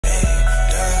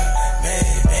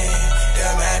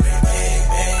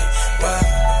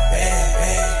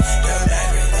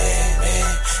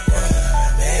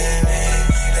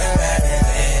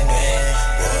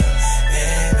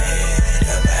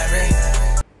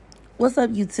What's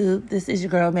up, YouTube? This is your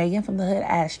girl Megan from the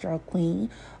HoodAstroQ.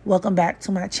 Welcome back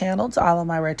to my channel, to all of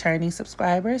my returning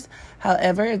subscribers.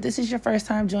 However, if this is your first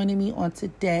time joining me on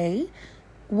today,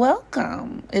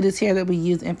 welcome. It is here that we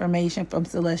use information from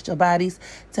celestial bodies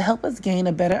to help us gain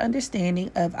a better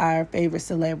understanding of our favorite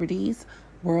celebrities,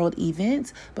 world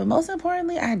events, but most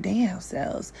importantly, our damn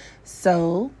selves.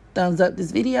 So, thumbs up this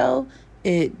video.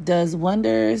 It does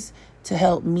wonders to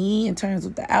help me in terms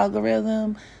of the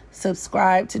algorithm.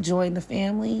 Subscribe to join the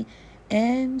family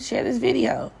and share this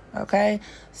video. Okay.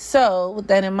 So with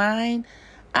that in mind,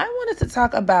 I wanted to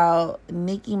talk about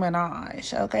Nicki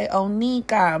Minaj. Okay. Nicki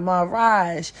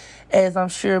Minaj, as I'm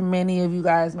sure many of you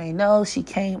guys may know, she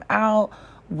came out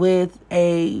with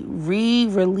a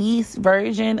re-release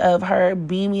version of her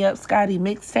Beam Me Up Scotty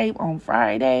mixtape on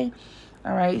Friday.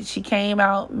 All right. She came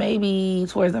out maybe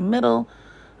towards the middle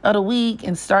of the week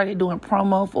and started doing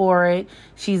promo for it.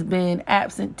 She's been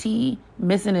absentee,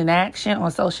 missing in action on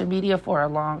social media for a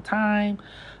long time,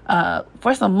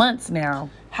 for some months now.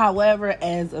 However,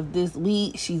 as of this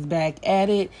week, she's back at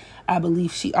it. I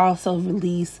believe she also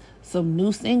released some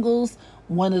new singles,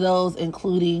 one of those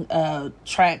including a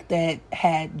track that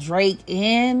had Drake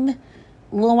and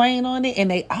Lil Wayne on it,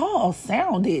 and they all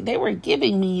they were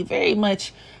giving me very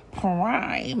much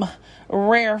prime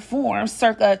rare form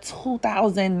circa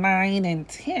 2009 and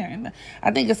 10.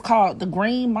 I think it's called The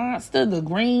Green Monster, The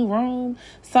Green Room,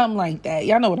 something like that.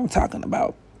 Y'all know what I'm talking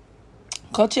about.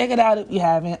 Go check it out if you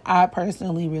haven't. I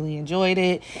personally really enjoyed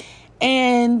it.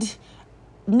 And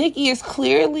Nicki is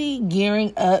clearly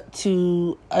gearing up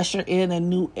to usher in a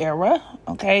new era,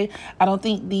 okay? I don't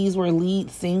think these were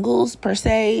lead singles per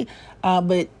se,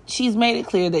 but she's made it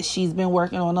clear that she's been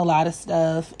working on a lot of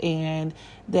stuff and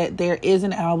that there is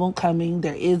an album coming.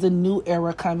 There is a new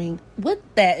era coming. With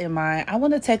that in mind, I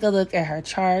want to take a look at her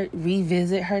chart,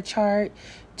 revisit her chart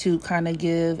to kind of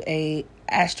give a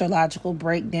astrological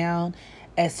breakdown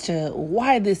as to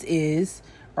why this is,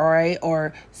 all right,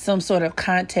 or some sort of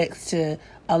context to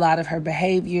a lot of her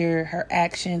behavior, her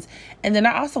actions. And then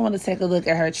I also want to take a look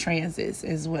at her transits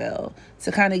as well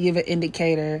to kind of give an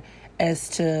indicator as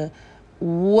to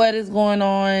what is going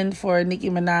on for Nicki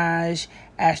Minaj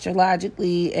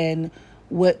astrologically and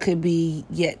what could be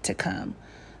yet to come.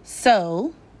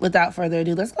 So, without further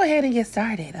ado, let's go ahead and get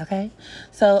started, okay?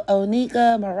 So, Nicki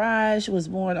Minaj was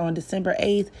born on December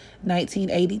 8th,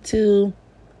 1982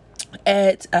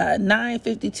 at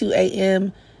 9:52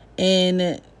 a.m.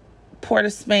 in Port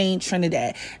of Spain,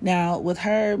 Trinidad. Now, with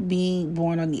her being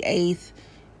born on the 8th,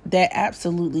 that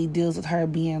absolutely deals with her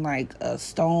being like a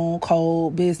stone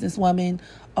cold businesswoman,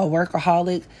 a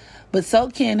workaholic, but so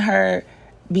can her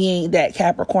being that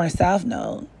Capricorn South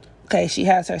Node. Okay, she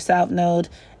has her South Node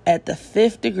at the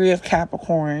 5th degree of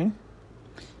Capricorn,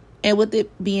 and with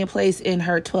it being placed in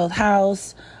her 12th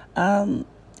house,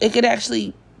 it could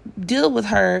actually deal with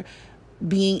her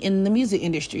being in the music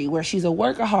industry where she's a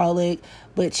workaholic,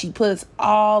 but she puts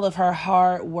all of her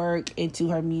hard work into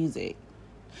her music.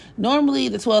 Normally,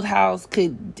 the 12th house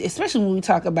could, especially when we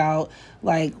talk about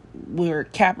like where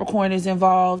Capricorn is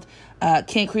involved,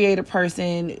 can create a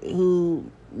person who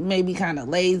may be kind of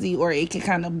lazy, or it can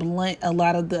kind of blunt a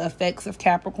lot of the effects of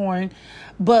Capricorn.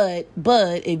 But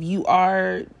if you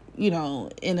are,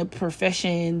 in a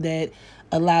profession that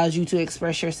allows you to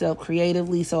express yourself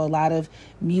creatively, so a lot of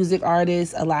music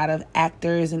artists, a lot of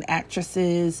actors and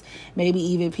actresses, maybe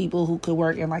even people who could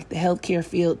work in like the healthcare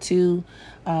field too,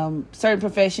 certain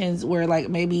professions where like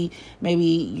maybe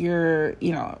you're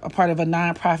a part of a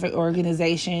nonprofit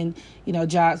organization,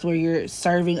 jobs where you're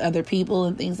serving other people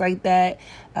and things like that,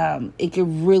 it could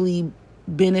really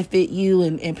benefit you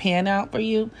and pan out for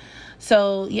you.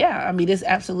 So, yeah, I mean, this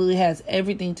absolutely has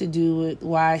everything to do with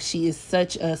why she is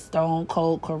such a stone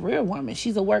cold career woman.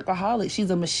 She's a workaholic. She's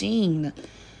a machine.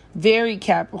 Very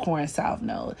Capricorn South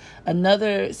Node.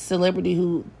 Another celebrity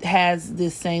who has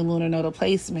this same lunar nodal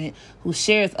placement, who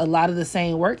shares a lot of the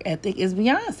same work ethic, is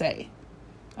Beyonce.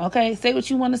 Okay, say what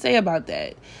you want to say about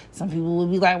that. Some people will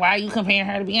be like, why are you comparing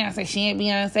her to Beyonce? She ain't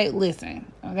Beyonce. Listen,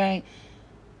 okay?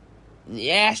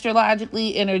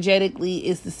 Astrologically, energetically,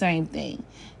 it's the same thing.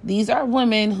 These are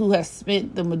women who have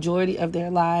spent the majority of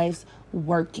their lives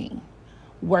working.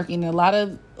 A lot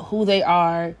of who they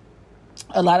are,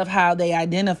 a lot of how they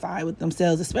identify with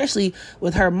themselves, especially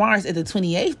with her Mars at the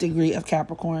 28th degree of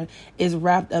Capricorn, is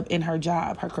wrapped up in her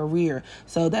job, her career.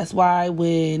 So that's why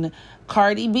when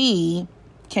Cardi B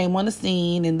came on the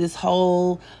scene and this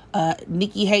whole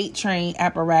Nicki hate train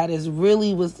apparatus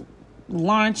really was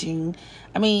launching,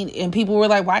 I mean, and people were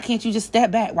like, why can't you just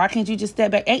step back? Why can't you just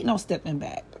step back? Ain't no stepping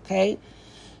back, okay?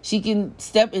 she can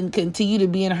step and continue to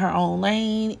be in her own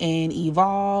lane and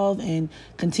evolve and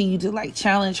continue to like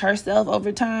challenge herself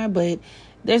over time. But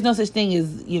there's no such thing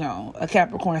as, a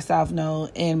Capricorn South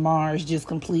Node and Mars just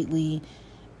completely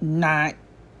not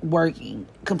working,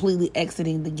 completely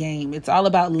exiting the game. It's all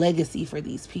about legacy for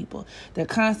these people. They're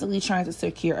constantly trying to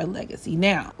secure a legacy.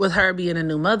 Now, with her being a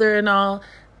new mother and all,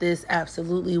 this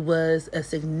absolutely was a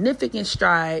significant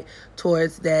stride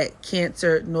towards that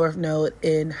Cancer North Node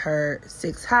in her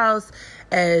 6th house,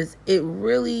 as it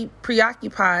really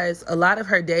preoccupies a lot of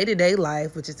her day-to-day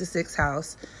life, which is the 6th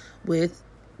house, with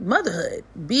motherhood,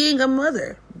 being a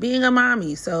mother, being a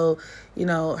mommy. So,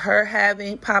 her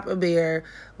having Papa Bear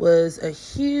was a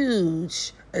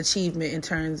huge achievement in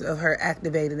terms of her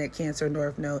activating that Cancer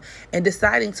North Node and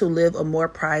deciding to live a more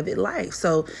private life.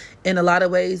 So in a lot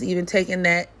of ways, even taking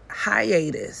that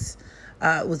hiatus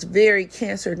was very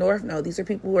Cancer North Node. These are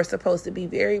people who are supposed to be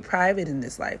very private in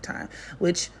this lifetime,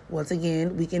 which once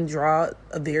again, we can draw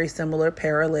a very similar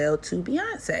parallel to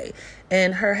Beyonce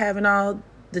and her having all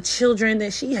the children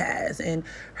that she has and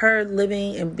her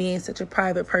living and being such a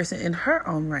private person in her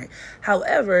own right.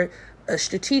 However, a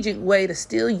strategic way to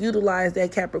still utilize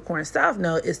that Capricorn South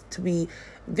Node is to be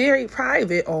very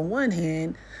private on one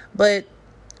hand, but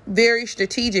very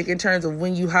strategic in terms of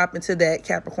when you hop into that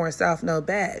Capricorn South Node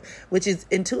bag, which is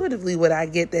intuitively what I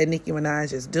get that Nicki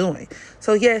Minaj is doing.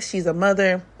 So yes, she's a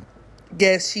mother.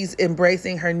 Yes, she's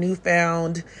embracing her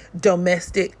newfound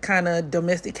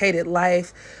domesticated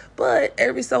life. But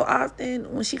every so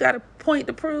often, when she got a point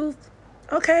to prove,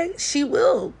 okay, she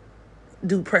will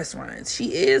do press runs.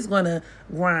 She is going to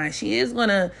grind. She is going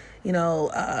to,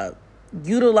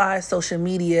 utilize social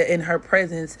media and her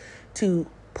presence to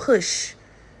push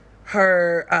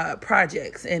her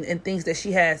projects and things that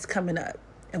she has coming up.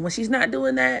 And when she's not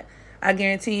doing that, I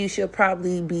guarantee you she'll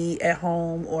probably be at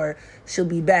home or she'll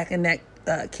be back in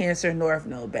that Cancer North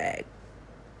Node bag.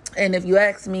 And if you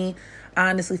ask me,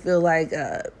 I honestly feel like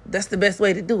that's the best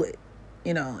way to do it.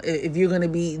 If you're going to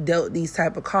be dealt these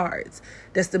type of cards,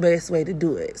 that's the best way to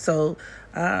do it. So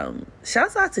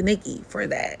shouts out to Nicki for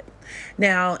that.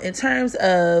 Now, in terms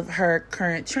of her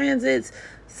current transits,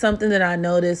 something that I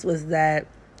noticed was that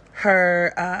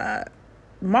her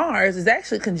Mars is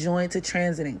actually conjoined to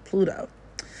transiting Pluto.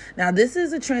 Now, this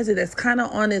is a transit that's kind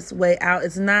of on its way out.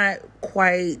 It's not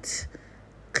quite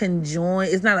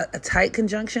conjoined. It's not a tight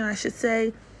conjunction, I should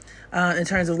say, in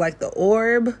terms of like the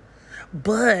orb.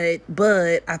 But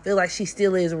I feel like she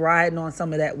still is riding on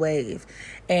some of that wave.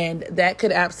 And that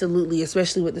could absolutely,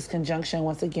 especially with this conjunction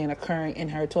once again occurring in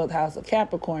her 12th house of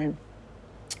Capricorn,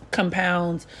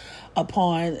 compounds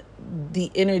upon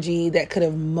the energy that could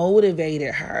have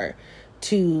motivated her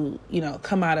to,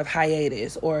 come out of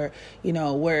hiatus, or,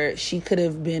 where she could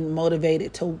have been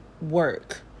motivated to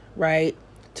work, right?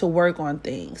 To work on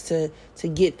things, to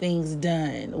get things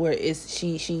done, where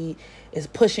she is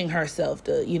pushing herself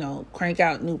to, crank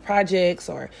out new projects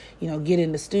or, get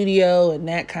in the studio and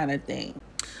that kind of thing.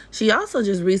 She also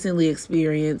just recently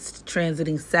experienced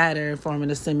transiting Saturn, forming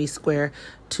a semi-square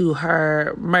to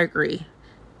her Mercury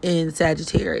in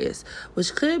Sagittarius,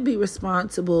 which could be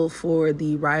responsible for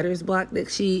the writer's block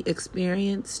that she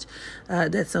experienced.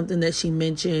 That's something that she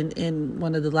mentioned in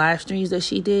one of the live streams that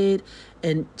she did.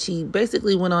 And she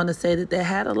basically went on to say that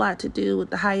had a lot to do with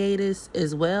the hiatus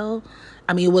as well.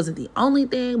 I mean, it wasn't the only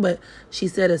thing, but she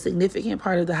said a significant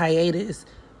part of the hiatus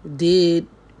did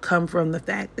come from the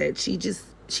fact that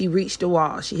she reached a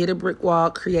wall. She hit a brick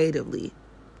wall creatively.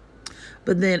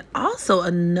 But then also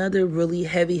another really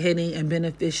heavy-hitting and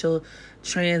beneficial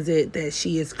transit that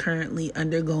she is currently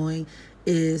undergoing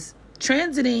is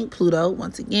transiting Pluto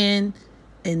once again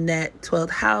in that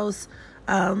 12th house.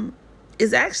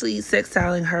 Is actually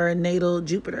sextiling her natal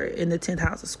Jupiter in the 10th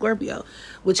house of Scorpio,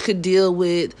 which could deal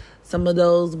with some of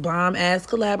those bomb-ass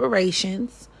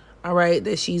collaborations, all right,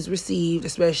 that she's received,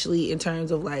 especially in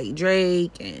terms of like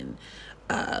Drake and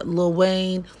Lil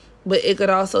Wayne. But it could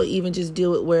also even just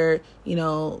deal with where,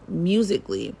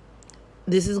 musically,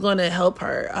 this is going to help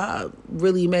her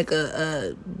really make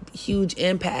a huge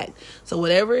impact. So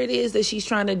whatever it is that she's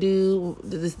trying to do,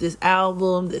 this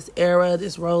album, this era,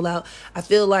 this rollout, I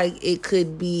feel like it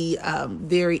could be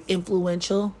very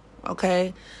influential,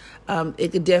 okay?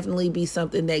 It could definitely be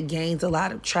something that gains a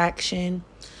lot of traction.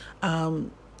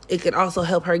 It could also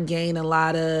help her gain a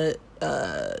lot of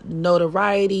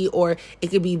notoriety, or it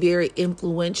could be very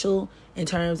influential in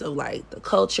terms of like the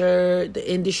culture,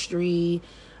 the industry,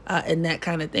 and that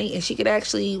kind of thing. And she could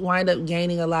actually wind up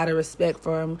gaining a lot of respect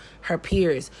from her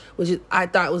peers, which I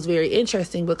thought was very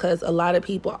interesting, because a lot of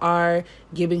people are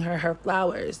giving her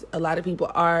flowers. A lot of people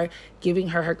are giving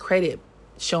her credit.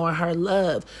 showing her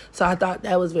love. So I thought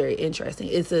that was very interesting.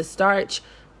 It's a starch,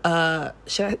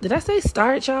 did I say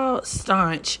starch, y'all?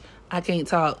 Staunch, I can't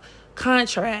talk,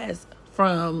 contrast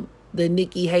from the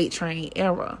Nicki hate train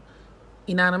era.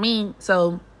 You know what I mean?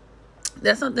 So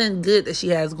that's something good that she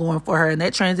has going for her. And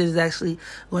that transit is actually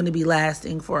going to be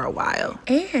lasting for a while.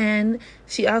 And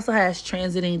she also has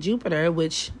transiting Jupiter,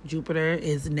 which Jupiter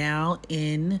is now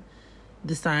in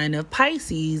the sign of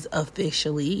Pisces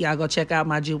officially. Y'all go check out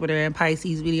my Jupiter and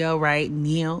Pisces video right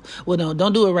now. Well, no,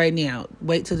 don't do it right now.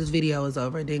 Wait till this video is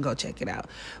over, then go check it out.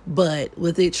 But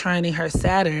with it trining her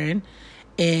Saturn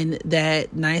in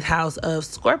that ninth house of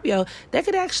Scorpio, that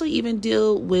could actually even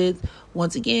deal with,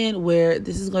 once again, where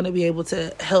this is going to be able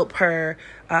to help her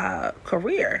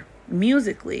career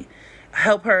musically,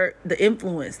 help her, the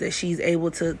influence that she's able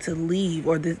to leave,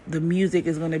 or the music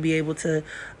is going to be able to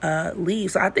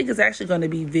leave. So I think it's actually going to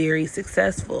be very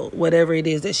successful, whatever it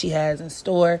is that she has in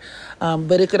store.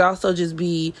 But it could also just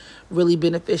be really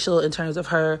beneficial in terms of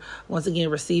her, once again,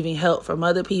 receiving help from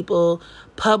other people,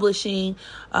 publishing.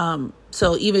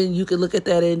 So even you could look at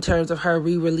that in terms of her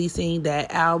re-releasing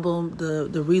that album,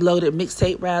 the reloaded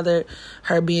mixtape rather,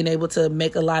 her being able to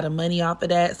make a lot of money off of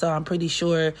that. So I'm pretty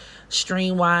sure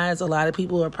stream-wise, a lot of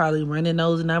people are probably running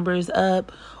those numbers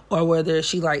up, or whether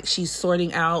she's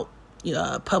sorting out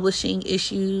publishing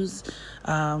issues,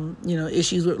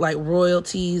 issues with like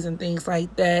royalties and things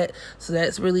like that. So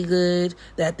that's really good.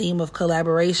 That theme of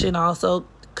collaboration also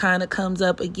kind of comes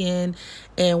up again,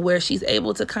 and where she's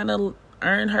able to kind of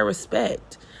earn her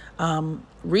respect,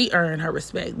 re-earn her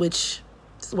respect, which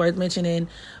is worth mentioning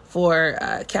for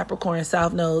Capricorn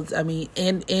South nodes. I mean,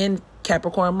 and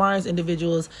Capricorn Mars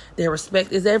individuals, their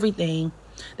respect is everything.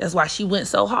 That's why she went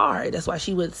so hard. That's why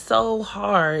she went so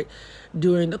hard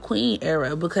during the Queen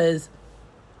era, because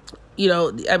they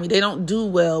don't do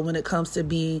well when it comes to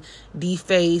being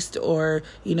defaced or,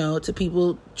 to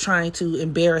people trying to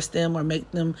embarrass them or make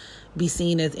them be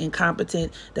seen as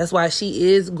incompetent. That's why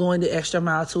she is going the extra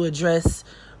mile to address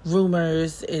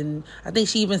rumors. And I think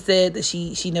she even said that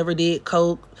she never did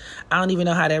coke. I don't even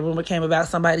know how that rumor came about.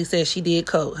 Somebody said she did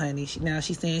coke, honey. Now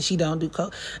she's saying she don't do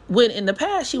coke, when in the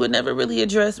past she would never really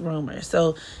address rumors.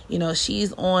 So,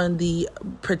 she's on the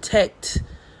protect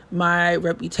my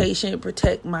reputation,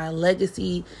 protect my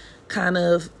legacy kind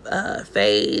of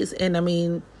phase. And I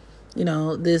mean,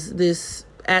 this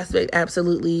aspect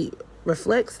absolutely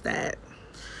reflects that.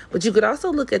 But you could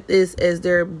also look at this as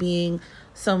there being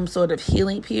some sort of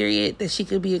healing period that she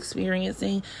could be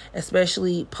experiencing,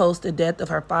 especially post the death of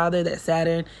her father. That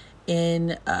Saturn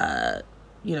in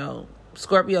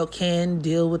Scorpio can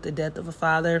deal with the death of a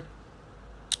father.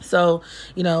 So,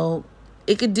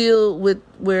 it could deal with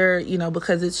where,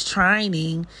 because it's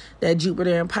trining that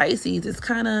Jupiter in Pisces, it's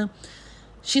kind of,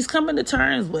 she's coming to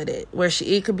terms with it, where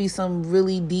it could be some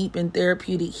really deep and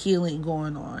therapeutic healing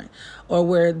going on, or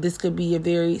where this could be a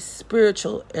very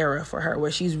spiritual era for her,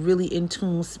 where she's really in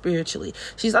tune spiritually.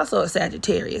 She's also a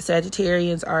Sagittarius.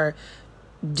 Sagittarians are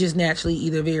just naturally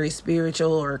either very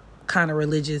spiritual or kind of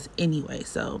religious anyway.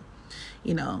 So,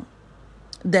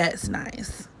 that's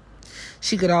nice.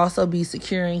 She could also be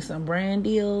securing some brand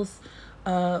deals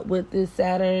with this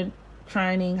Saturn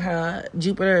trining her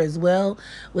Jupiter as well,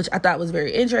 which I thought was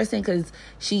very interesting, because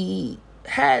she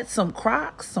had some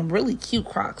Crocs, some really cute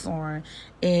Crocs on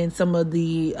in some of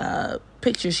the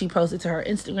pictures she posted to her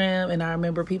Instagram. And I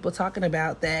remember people talking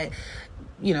about that,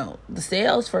 the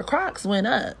sales for Crocs went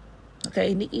up.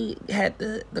 Okay, Nicki had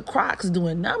the Crocs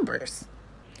doing numbers.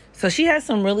 So she has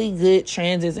some really good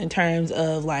transits in terms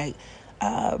of like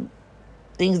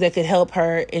things that could help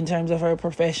her in terms of her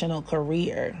professional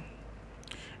career.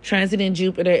 Transiting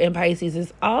Jupiter in Pisces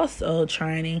is also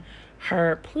trining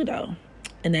her Pluto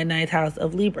in that ninth house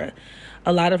of Libra.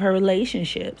 A lot of her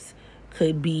relationships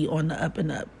could be on the up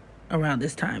and up around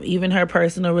this time. Even her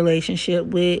personal relationship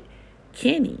with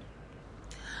Kenny.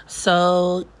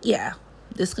 So, yeah.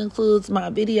 This concludes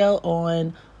my video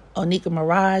on Nicki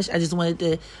Minaj. I just wanted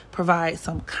to provide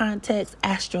some context,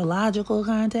 astrological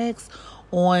context,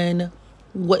 on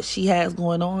what she has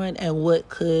going on and what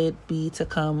could be to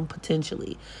come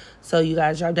potentially. So you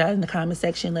guys drop down in the comment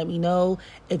section. Let me know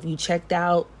if you checked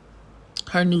out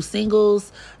her new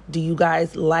singles. Do you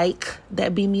guys like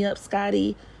that Beat Me Up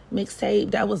Scotty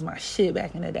mixtape? That was my shit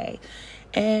back in the day.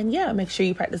 And yeah, make sure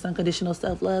you practice unconditional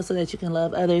self-love so that you can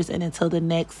love others. And until the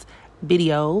next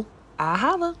video, I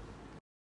holla.